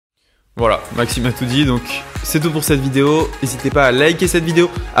Voilà, Maxime a tout dit, donc c'est tout pour cette vidéo. N'hésitez pas à liker cette vidéo,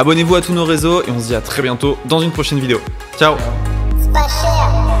 abonnez-vous à tous nos réseaux et on se dit à très bientôt dans une prochaine vidéo. Ciao. C'est pas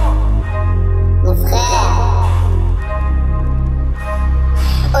cher, mon frère.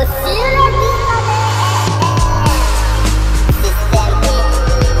 Aussi la vie.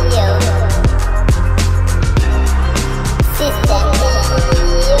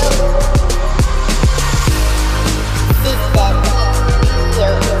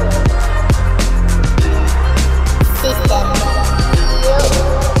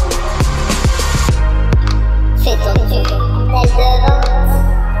 Fais ton tunnel de vente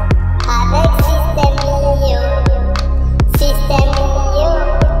avec SystemeIO. SystemeIO.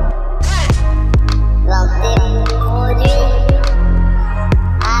 Vends tes produits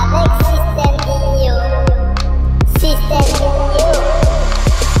avec SystemeIO. SystemeIO.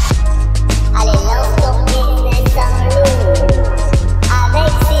 Allez, lance ton business en ligne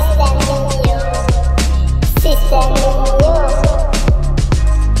avec SystemeIO. SystemeIO.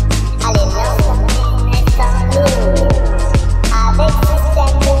 Allez, lance ton business en ligne avec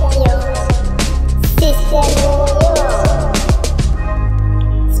SystemeIO. SystemeIO.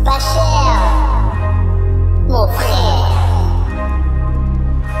 C'est pas cher, mon frère.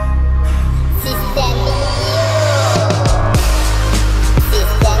 SystemeIO.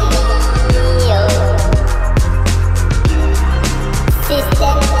 SystemeIO.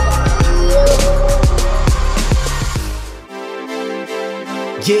 SystemeIO.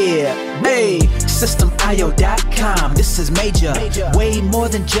 Yeah, hey, SystemeIO.com, this is major. Way more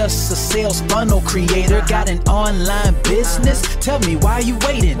than just a sales funnel creator. Got an online business? Tell me, why are you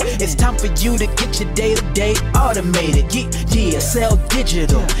waiting? It's time for you to get your day-to-day automated. Yeah, sell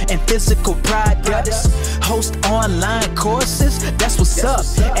digital and physical products. Host online courses, that's what's up.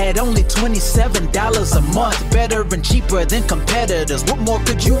 At only $27 a month. Better and cheaper than competitors. What more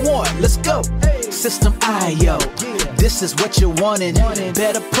could you want? Let's go. SystemeIO, this is what you're wanting.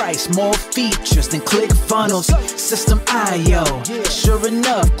 Better price, more features than ClickFunnels. SystemeIO, sure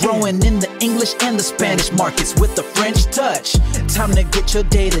enough, growing in the English and the Spanish markets with the French touch. Time to get your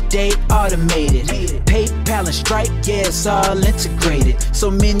day-to-day automated. PayPal and Stripe, yeah, it's all integrated.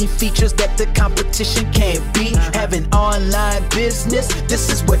 So many features that the competition can't beat. Have an online business, this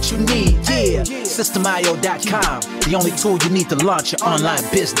is what you need. Yeah, SystemeIO.com, the only tool you need to launch your online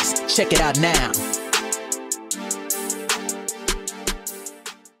business. Check it out now.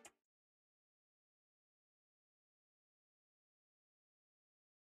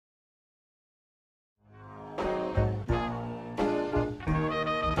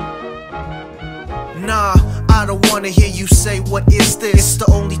 Nah, I don't wanna hear you say what is this. It's the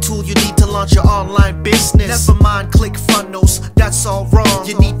only tool you need to launch your online business. Never mind ClickFunnels, that's all wrong.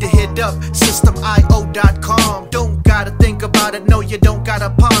 You need to hit up SystemeIO.com. Don't gotta think about it, no you don't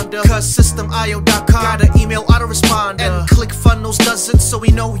gotta ponder. Cause SystemeIO.com got an email autoresponder. And ClickFunnels doesn't, so we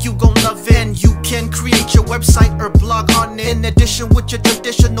know you gon' love it. And you can create your website or blog on it. In addition with your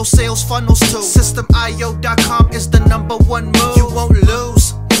traditional sales funnels too. SystemeIO.com is the #1 move. You won't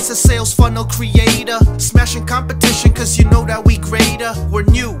lose. It's a sales funnel creator, smashing competition cause you know that we greater. We're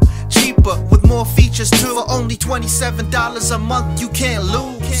new, cheaper, with more features too. For only $27 a month you can't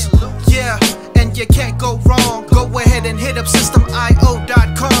lose. Yeah, and you can't go wrong. Go ahead and hit up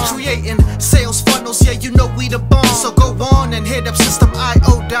SystemeIO.com. Creating sales funnels, yeah you know we the bomb. So go on and hit up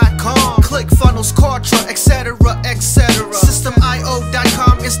SystemeIO.com. ClickFunnels, Quadra, etc, etc.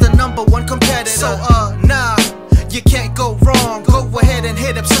 SystemeIO.com is the #1 competitor. So nah, you can't go wrong. Go ahead and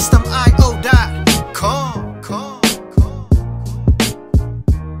hit up SystemeIO.com.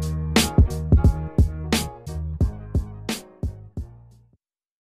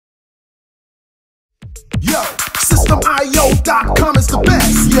 Yo, SystemeIO.com is the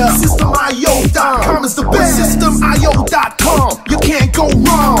best. Yeah, SystemeIO.com is the best. SystemeIO.com, you can't go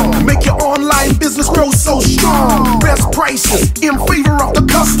wrong. Make your online business grow so strong. Best prices in favor of the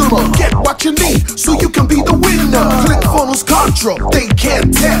customer. Get what you need so you can be the winner. ClickFunnels, Contra, they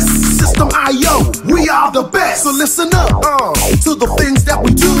can't test. SystemeIO, we are the best. So listen up to the things that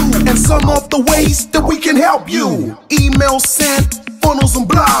we do and some of the ways that we can help you. Email sent, funnels and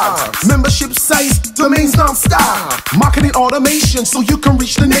blogs, membership sites, domains non-stop, marketing automation so you can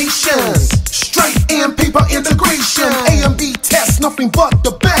reach the nation. Stripe and paper integration, A/B tests, nothing but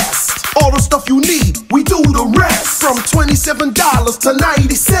the best. All the stuff you need, we do the rest. From $27 to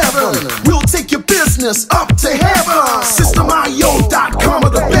 $97, we'll take your business up to heaven. SystemeIO.com are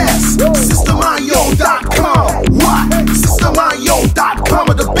the best. SystemeIO.com, what? SystemeIO.com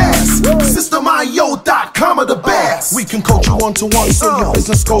are the best. SystemeIO.com are the best. We can coach you one-to-one so your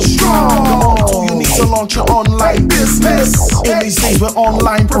business goes strong. All the tool you need to launch your online business. In these days where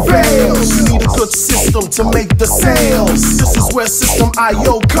online prevails, you need a good system to make the sales. This is where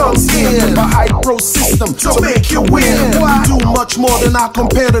SystemeIO comes in. A high-pro system to make you win. Do much more than our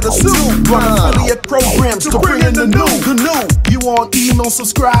competitors do. Run affiliate programs to bring in the new. You want email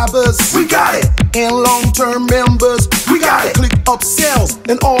subscribers? We got it. And long-term members? We got it. Click upsells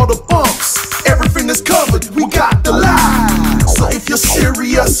and all the bumps. Everything is covered. We got the lie. So if you're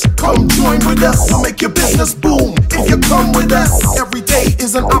serious, come join with us. We'll make your business boom. If you come with us, every day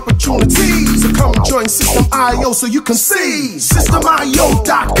is an opportunity. So come join SystemeIO so you can see.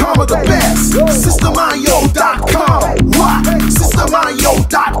 SystemeIO.com are the best. SystemeIO.com. What?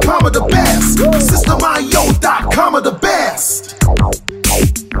 SystemeIO.com are the best. SystemeIO.com are the best.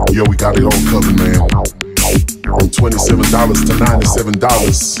 Yo, we got it all covered, man. From $27 to $97.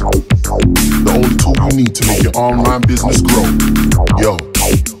 The only tool you need to make your online business grow. Yo,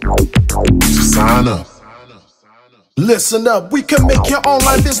 just sign up. Listen up, we can make your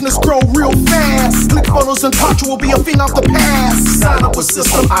online business grow real fast. Click funnels and culture will be a thing of the past. Sign up with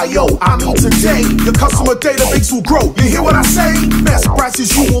SystemeIO, I mean today. Your customer database will grow, you hear what I say? Best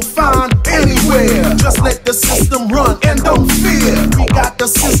prices you will find anywhere. Just let the system run and don't fear. We got the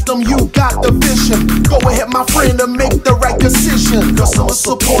system, you got the vision. Go ahead my friend and make the right decision. Customer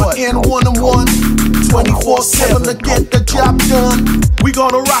support and one-on-one 24/7 to get the job done. We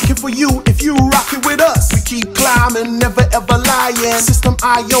gonna rock it for you if you rock it with us. We keep climbing, never ever lying.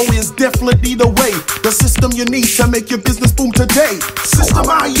 SystemeIO is definitely the way. The system you need to make your business boom today.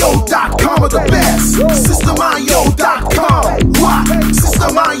 SystemeIO.com are the best. SystemeIO.com. What?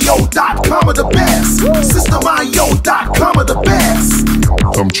 SystemeIO.com are the best. SystemeIO.com are the best.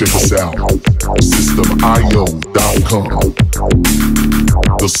 Come check us out. SystemeIO.com.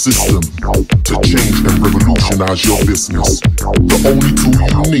 The system to change and revolutionize your business. The only tool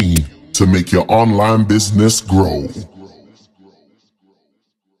you need to make your online business grow.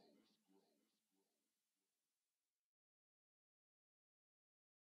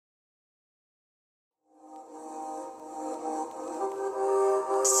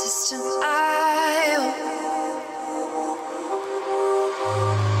 SystemeIO.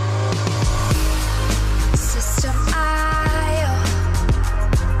 SystemeIO.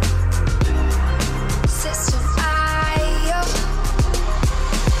 SystemeIO.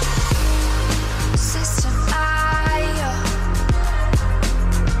 SystemeIO.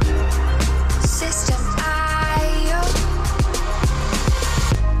 SystemeIO.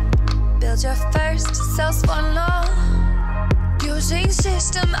 Build your first self-funnel using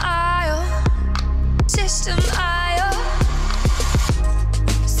SystemeIO. SystemeIO.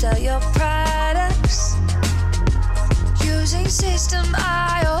 Sell your products using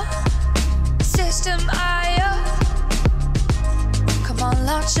SystemeIO. SystemeIO. Come on,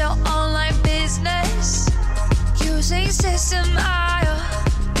 launch your online business using SystemeIO.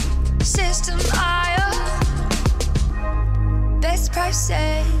 SystemeIO. Best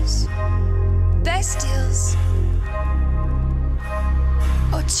prices, best deals.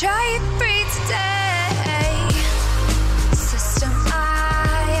 Or try it free today.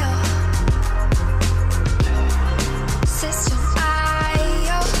 SystemeIO.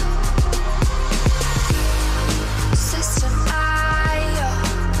 SystemeIO. SystemeIO.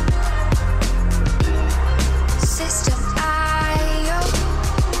 SystemeIO.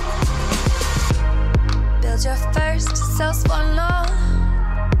 Build your first sales funnel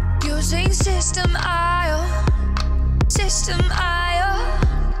using SystemeIO. SystemeIO.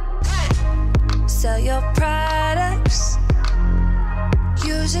 Sell your products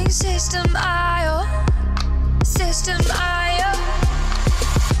using SystemeIO. SystemeIO.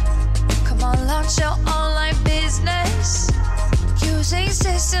 Come on, launch your online business using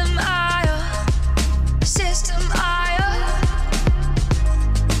SystemeIO. SystemeIO.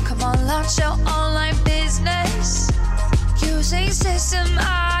 Come on, launch your online business using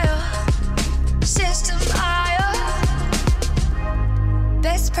SystemeIO. SystemeIO.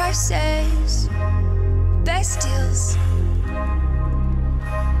 Best prices, best deals.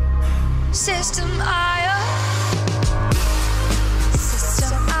 SystemeIO.